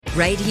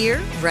Right here,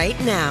 right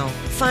now.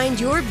 Find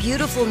your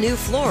beautiful new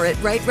floor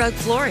at Right Rug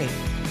Flooring.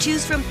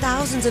 Choose from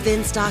thousands of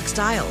in-stock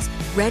styles,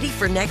 ready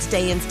for next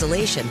day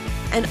installation,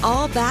 and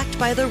all backed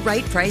by the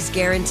right price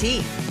guarantee.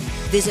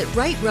 Visit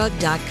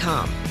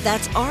rightrug.com.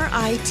 That's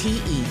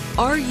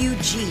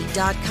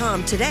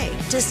RITERUG.com today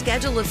to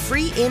schedule a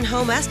free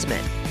in-home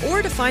estimate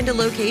or to find a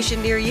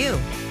location near you.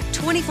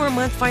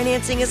 24-month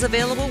financing is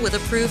available with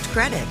approved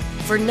credit.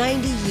 For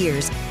 90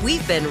 years,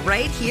 we've been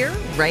right here,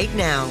 right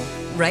now.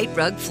 Right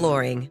Rug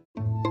Flooring.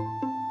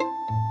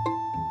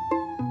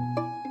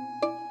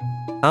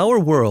 Our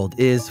world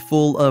is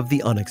full of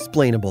the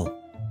unexplainable.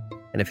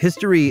 And if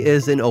history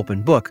is an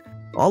open book,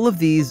 all of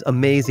these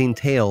amazing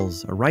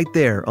tales are right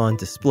there on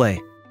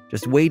display,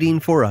 just waiting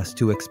for us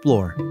to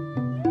explore.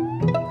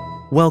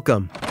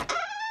 Welcome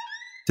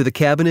to the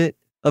Cabinet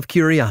of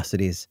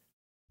Curiosities.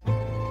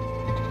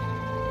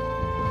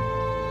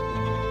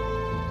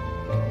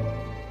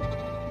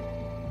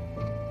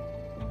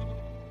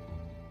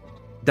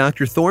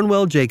 Dr.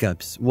 Thornwell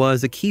Jacobs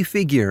was a key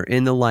figure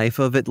in the life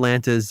of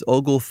Atlanta's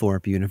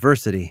Oglethorpe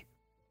University.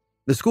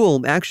 The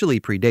school actually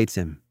predates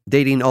him,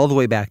 dating all the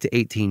way back to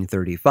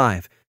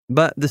 1835,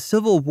 but the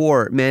Civil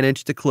War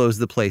managed to close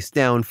the place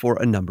down for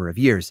a number of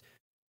years.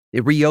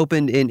 It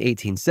reopened in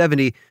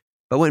 1870,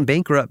 but went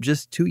bankrupt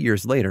just 2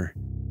 years later.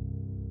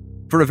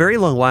 For a very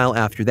long while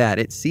after that,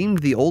 it seemed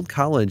the old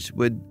college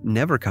would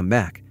never come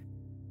back.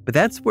 But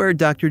that's where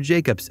Dr.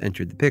 Jacobs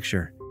entered the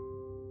picture.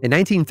 In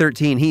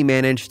 1913, he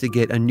managed to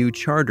get a new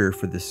charter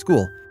for the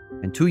school,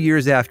 and 2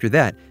 years after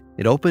that,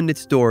 it opened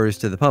its doors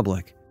to the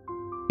public.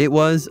 It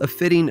was a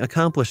fitting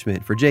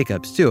accomplishment for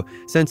Jacobs, too,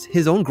 since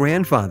his own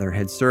grandfather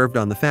had served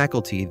on the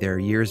faculty there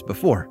years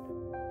before.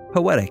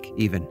 Poetic,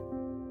 even.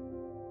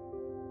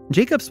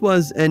 Jacobs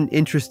was an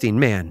interesting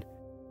man.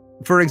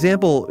 For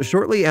example,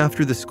 shortly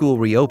after the school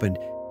reopened,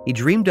 he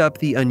dreamed up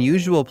the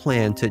unusual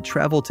plan to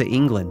travel to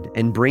England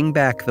and bring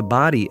back the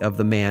body of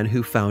the man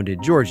who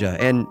founded Georgia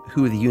and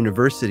who the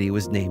university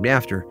was named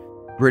after,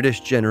 British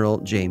General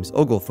James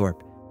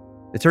Oglethorpe.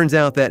 It turns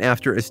out that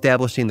after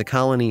establishing the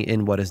colony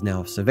in what is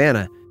now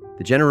Savannah,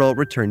 the general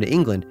returned to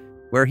England,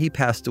 where he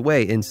passed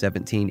away in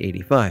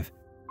 1785.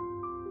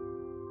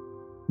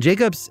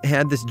 Jacobs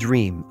had this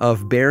dream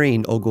of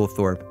burying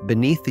Oglethorpe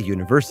beneath the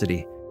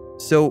university,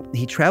 so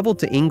he traveled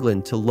to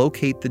England to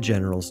locate the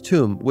general's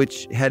tomb,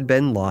 which had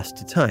been lost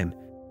to time.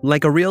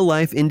 Like a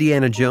real-life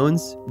Indiana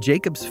Jones,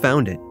 Jacobs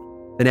found it.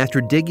 And after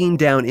digging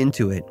down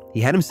into it, he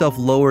had himself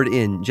lowered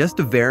in just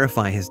to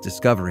verify his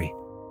discovery.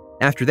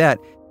 After that,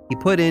 he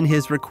put in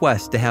his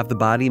request to have the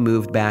body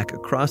moved back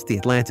across the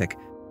Atlantic,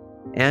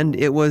 and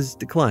it was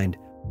declined.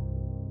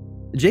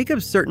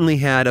 Jacobs certainly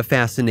had a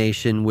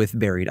fascination with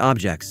buried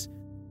objects.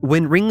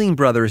 When Ringling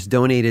Brothers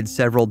donated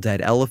several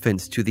dead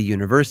elephants to the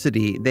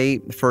university, they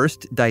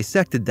first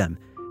dissected them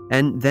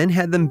and then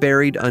had them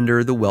buried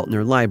under the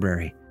Weltner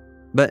Library.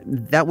 But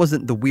that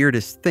wasn't the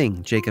weirdest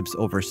thing Jacobs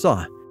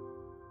oversaw.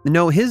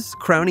 No, his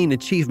crowning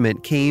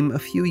achievement came a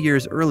few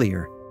years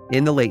earlier,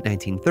 in the late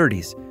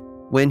 1930s,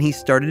 when he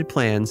started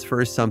plans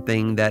for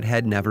something that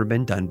had never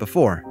been done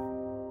before.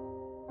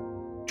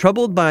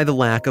 Troubled by the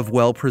lack of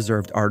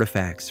well-preserved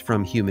artifacts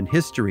from human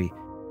history,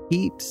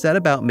 he set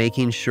about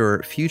making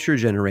sure future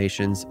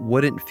generations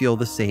wouldn't feel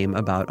the same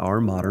about our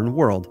modern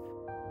world.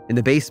 In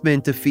the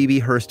basement of Phoebe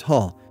Hearst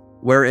Hall,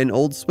 where an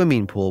old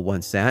swimming pool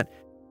once sat,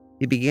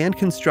 he began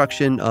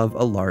construction of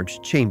a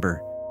large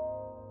chamber.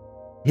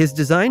 His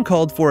design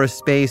called for a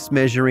space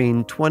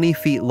measuring 20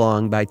 feet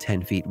long by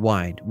 10 feet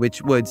wide,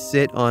 which would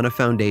sit on a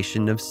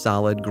foundation of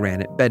solid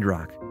granite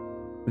bedrock.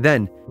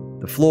 Then,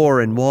 the floor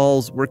and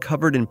walls were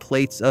covered in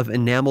plates of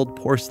enameled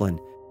porcelain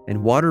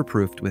and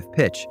waterproofed with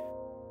pitch.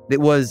 It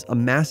was a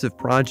massive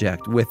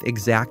project with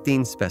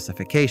exacting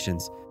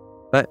specifications,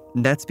 but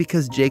that's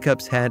because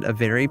Jacobs had a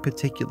very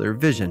particular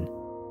vision.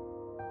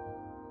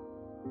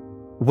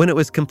 When it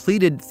was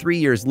completed 3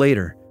 years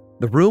later,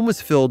 the room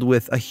was filled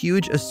with a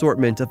huge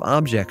assortment of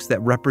objects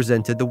that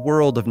represented the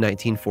world of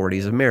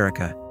 1940s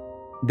America.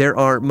 There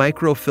are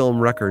microfilm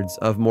records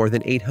of more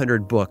than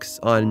 800 books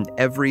on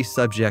every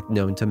subject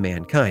known to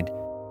mankind,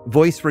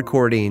 voice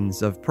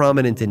recordings of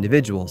prominent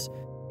individuals,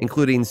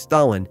 including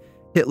Stalin,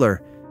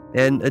 Hitler,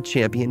 and a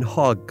champion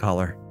hog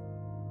collar.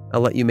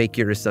 I'll let you make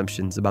your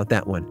assumptions about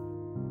that one.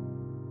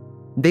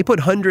 They put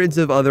hundreds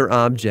of other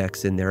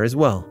objects in there as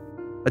well.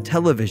 A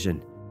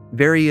television,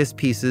 various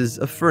pieces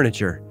of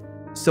furniture,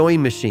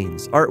 sewing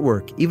machines,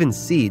 artwork, even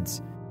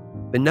seeds,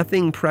 but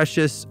nothing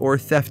precious or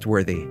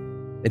theft-worthy.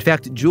 In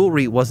fact,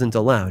 jewelry wasn't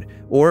allowed,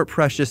 or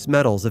precious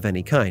metals of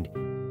any kind.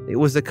 It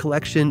was a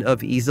collection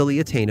of easily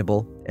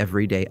attainable,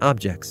 everyday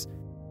objects.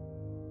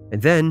 And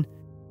then,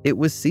 it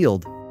was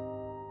sealed.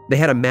 They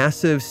had a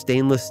massive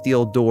stainless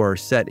steel door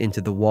set into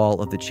the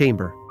wall of the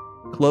chamber,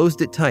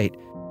 closed it tight,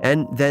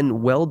 and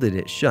then welded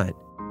it shut.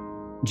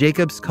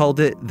 Jacobs called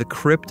it the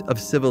Crypt of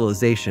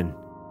Civilization,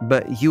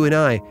 but you and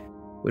I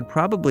would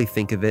probably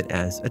think of it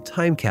as a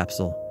time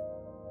capsule.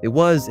 It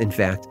was, in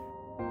fact,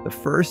 the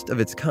first of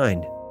its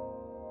kind.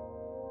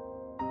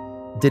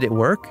 Did it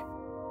work?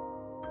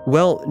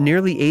 Well,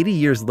 nearly 80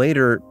 years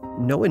later,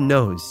 no one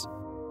knows.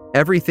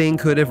 Everything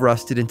could have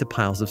rusted into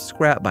piles of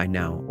scrap by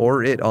now,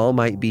 or it all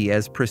might be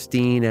as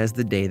pristine as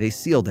the day they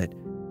sealed it.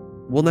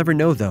 We'll never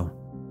know, though,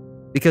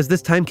 because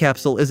this time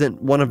capsule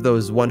isn't one of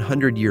those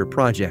 100-year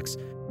projects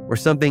or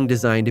something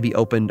designed to be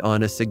opened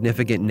on a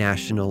significant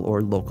national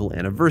or local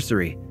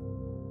anniversary.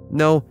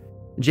 No,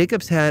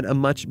 Jacobs had a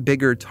much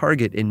bigger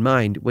target in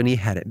mind when he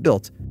had it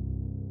built.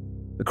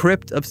 The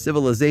Crypt of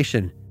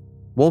Civilization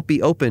won't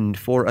be opened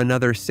for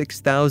another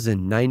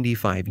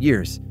 6,095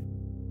 years.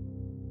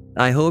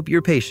 I hope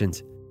you're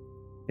patient.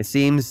 It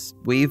seems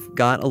we've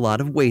got a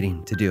lot of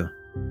waiting to do.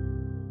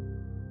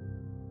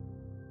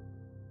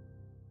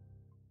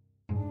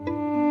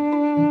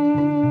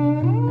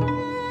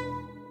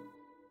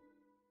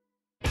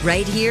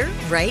 Right here,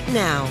 right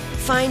now.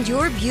 Find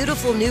your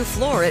beautiful new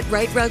floor at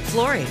Right Rug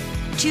Flooring.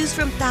 Choose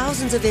from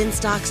thousands of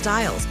in-stock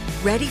styles,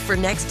 ready for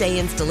next day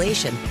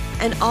installation,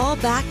 and all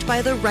backed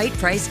by the right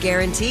price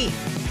guarantee.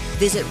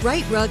 Visit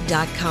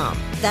rightrug.com.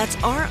 That's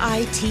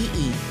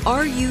RITERUG.com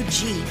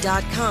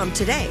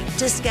today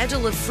to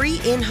schedule a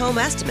free in-home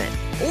estimate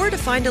or to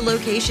find a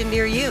location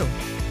near you.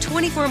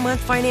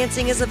 24-month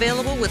financing is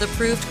available with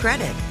approved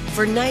credit.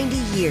 For 90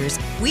 years,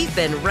 we've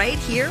been right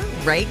here,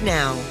 right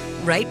now.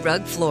 Right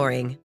Rug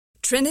Flooring.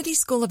 Trinity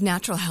School of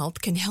Natural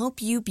Health can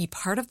help you be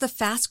part of the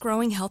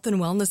fast-growing health and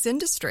wellness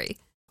industry.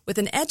 With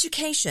an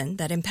education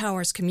that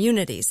empowers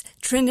communities,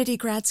 Trinity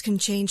grads can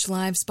change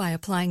lives by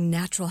applying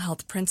natural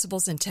health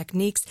principles and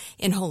techniques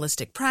in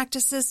holistic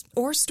practices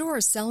or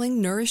stores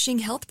selling nourishing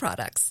health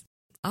products.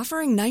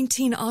 Offering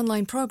 19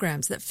 online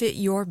programs that fit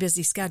your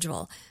busy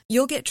schedule,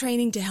 you'll get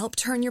training to help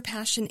turn your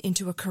passion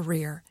into a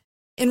career.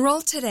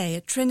 Enroll today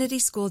at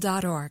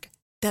trinityschool.org.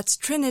 That's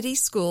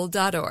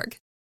trinityschool.org.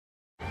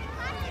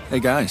 Hey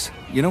guys,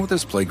 you know what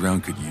this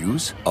playground could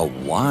use? A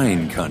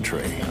wine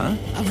country, huh?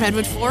 A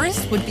redwood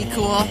forest would be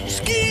cool.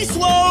 Ski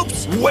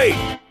slopes!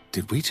 Wait!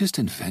 Did we just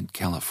invent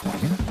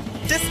California?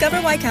 Discover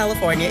why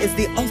California is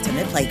the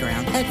ultimate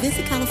playground at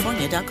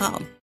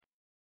visitcalifornia.com.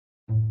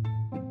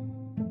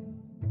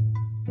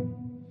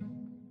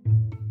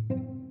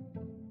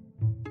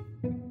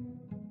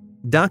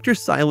 Dr.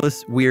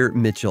 Silas Weir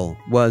Mitchell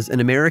was an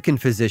American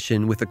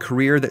physician with a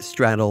career that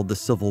straddled the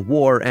Civil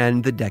War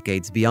and the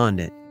decades beyond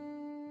it.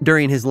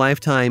 During his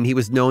lifetime, he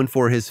was known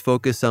for his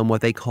focus on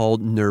what they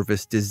called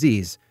nervous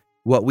disease,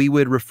 what we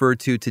would refer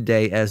to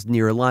today as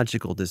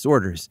neurological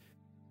disorders.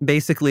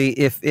 Basically,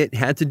 if it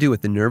had to do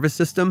with the nervous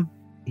system,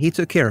 he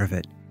took care of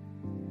it.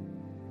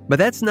 But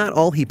that's not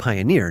all he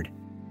pioneered.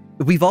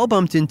 We've all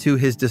bumped into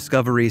his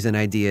discoveries and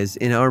ideas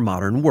in our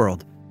modern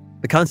world.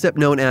 The concept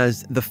known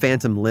as the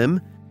phantom limb,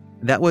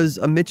 that was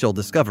a Mitchell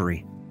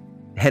discovery.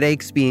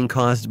 Headaches being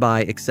caused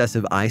by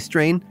excessive eye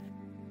strain,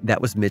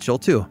 that was Mitchell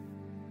too.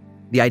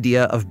 The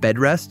idea of bed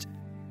rest?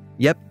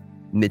 Yep,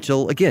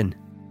 Mitchell again.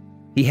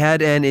 He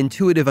had an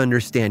intuitive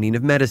understanding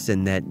of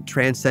medicine that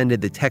transcended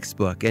the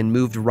textbook and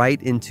moved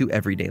right into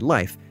everyday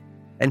life,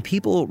 and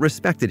people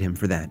respected him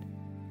for that.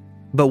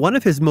 But one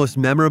of his most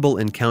memorable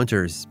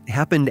encounters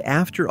happened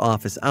after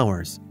office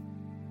hours.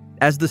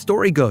 As the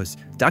story goes,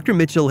 Dr.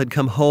 Mitchell had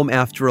come home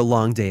after a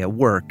long day at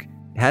work,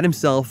 had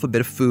himself a bit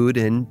of food,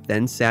 and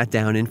then sat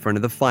down in front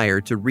of the fire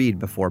to read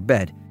before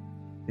bed.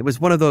 It was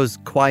one of those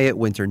quiet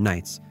winter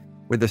nights,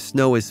 where the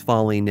snow is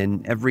falling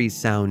and every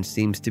sound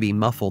seems to be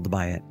muffled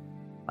by it.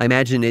 I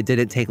imagine it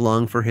didn't take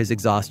long for his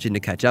exhaustion to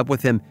catch up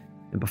with him,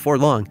 and before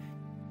long,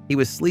 he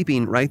was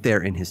sleeping right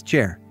there in his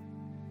chair.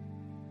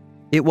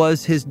 It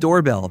was his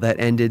doorbell that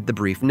ended the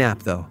brief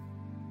nap, though.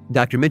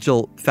 Dr.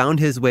 Mitchell found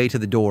his way to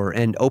the door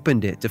and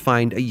opened it to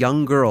find a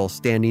young girl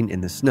standing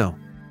in the snow.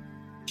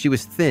 She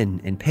was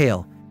thin and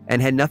pale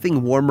and had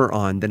nothing warmer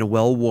on than a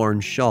well-worn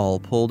shawl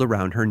pulled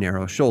around her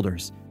narrow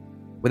shoulders.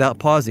 Without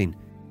pausing,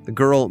 the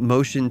girl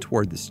motioned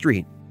toward the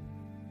street.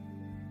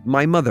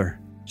 "My mother,"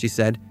 she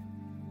said.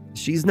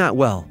 "She's not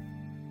well.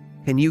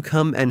 Can you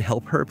come and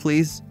help her,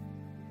 please?"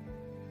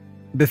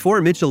 Before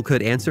Mitchell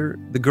could answer,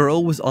 the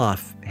girl was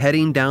off,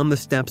 heading down the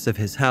steps of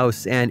his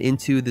house and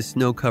into the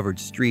snow-covered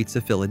streets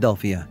of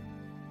Philadelphia.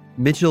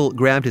 Mitchell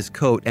grabbed his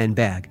coat and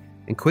bag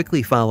and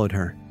quickly followed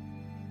her.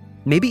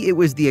 Maybe it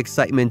was the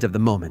excitement of the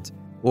moment,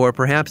 or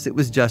perhaps it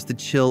was just the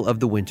chill of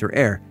the winter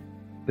air,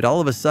 but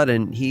all of a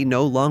sudden, he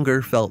no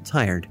longer felt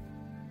tired.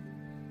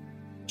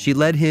 She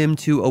led him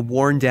to a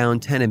worn-down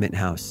tenement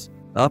house,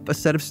 up a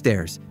set of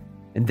stairs,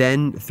 and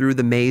then through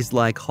the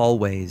maze-like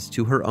hallways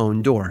to her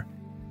own door.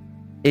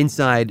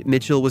 Inside,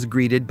 Mitchell was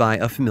greeted by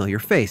a familiar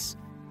face.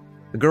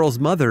 The girl's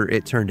mother,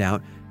 it turned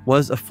out,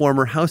 was a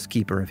former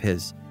housekeeper of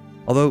his,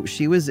 although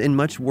she was in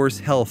much worse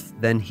health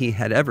than he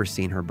had ever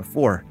seen her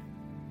before.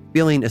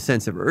 Feeling a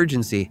sense of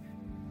urgency,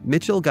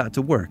 Mitchell got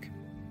to work.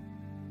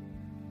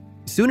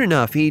 Soon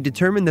enough, he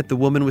determined that the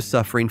woman was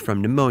suffering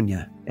from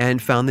pneumonia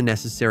and found the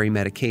necessary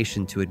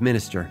medication to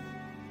administer.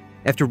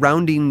 After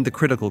rounding the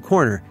critical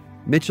corner,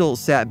 Mitchell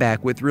sat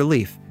back with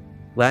relief,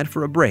 glad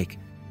for a break,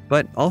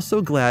 but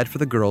also glad for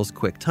the girl's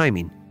quick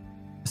timing.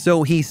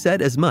 So he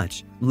said as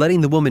much,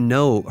 letting the woman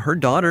know her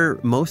daughter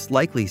most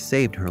likely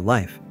saved her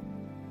life.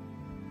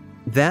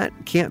 "That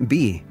can't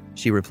be,"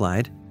 she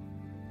replied.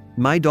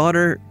 My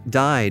daughter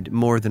died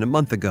more than a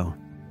month ago."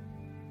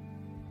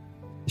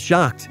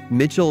 Shocked,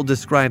 Mitchell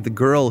described the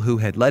girl who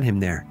had led him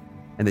there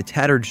and the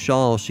tattered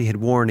shawl she had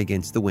worn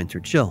against the winter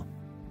chill.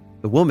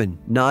 The woman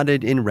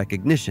nodded in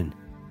recognition.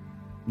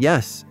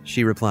 "Yes,"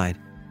 she replied.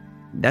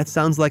 "That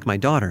sounds like my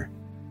daughter,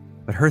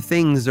 but her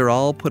things are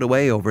all put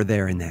away over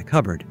there in that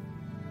cupboard."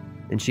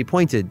 And she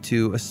pointed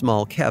to a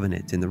small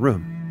cabinet in the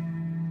room.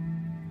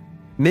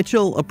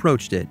 Mitchell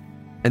approached it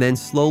and then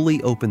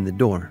slowly opened the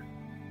door.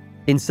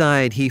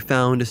 Inside, he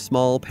found a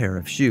small pair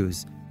of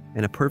shoes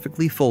and a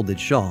perfectly folded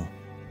shawl.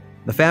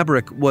 The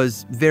fabric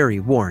was very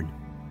worn,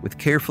 with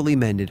carefully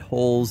mended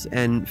holes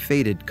and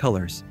faded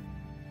colors,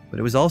 but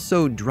it was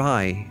also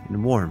dry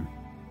and warm.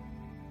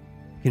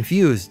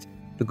 Confused,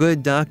 the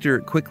good doctor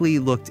quickly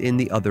looked in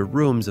the other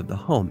rooms of the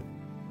home,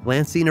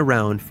 glancing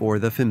around for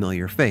the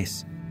familiar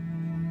face.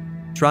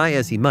 Try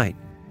as he might,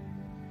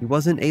 he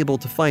wasn't able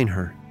to find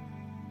her.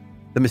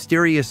 The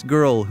mysterious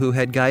girl who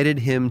had guided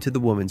him to the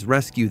woman's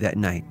rescue that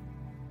night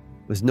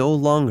was no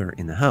longer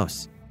in the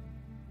house.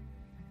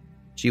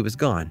 She was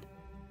gone.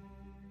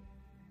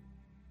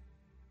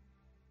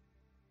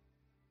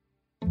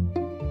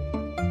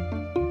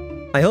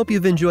 I hope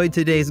you've enjoyed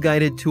today's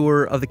guided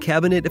tour of the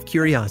Cabinet of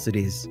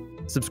Curiosities.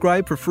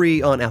 Subscribe for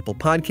free on Apple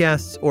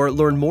Podcasts or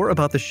learn more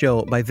about the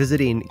show by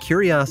visiting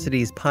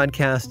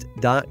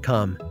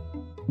curiositiespodcast.com.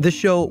 This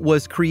show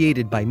was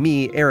created by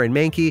me, Aaron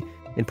Mahnke,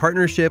 in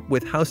partnership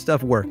with How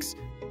Stuff Works.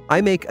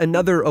 I make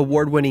another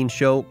award-winning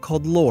show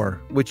called Lore,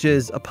 which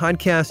is a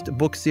podcast,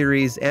 book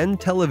series, and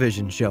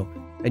television show,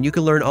 and you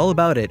can learn all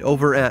about it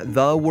over at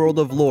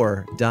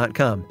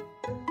theworldoflore.com.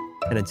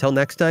 And until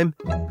next time,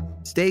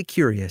 stay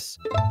curious.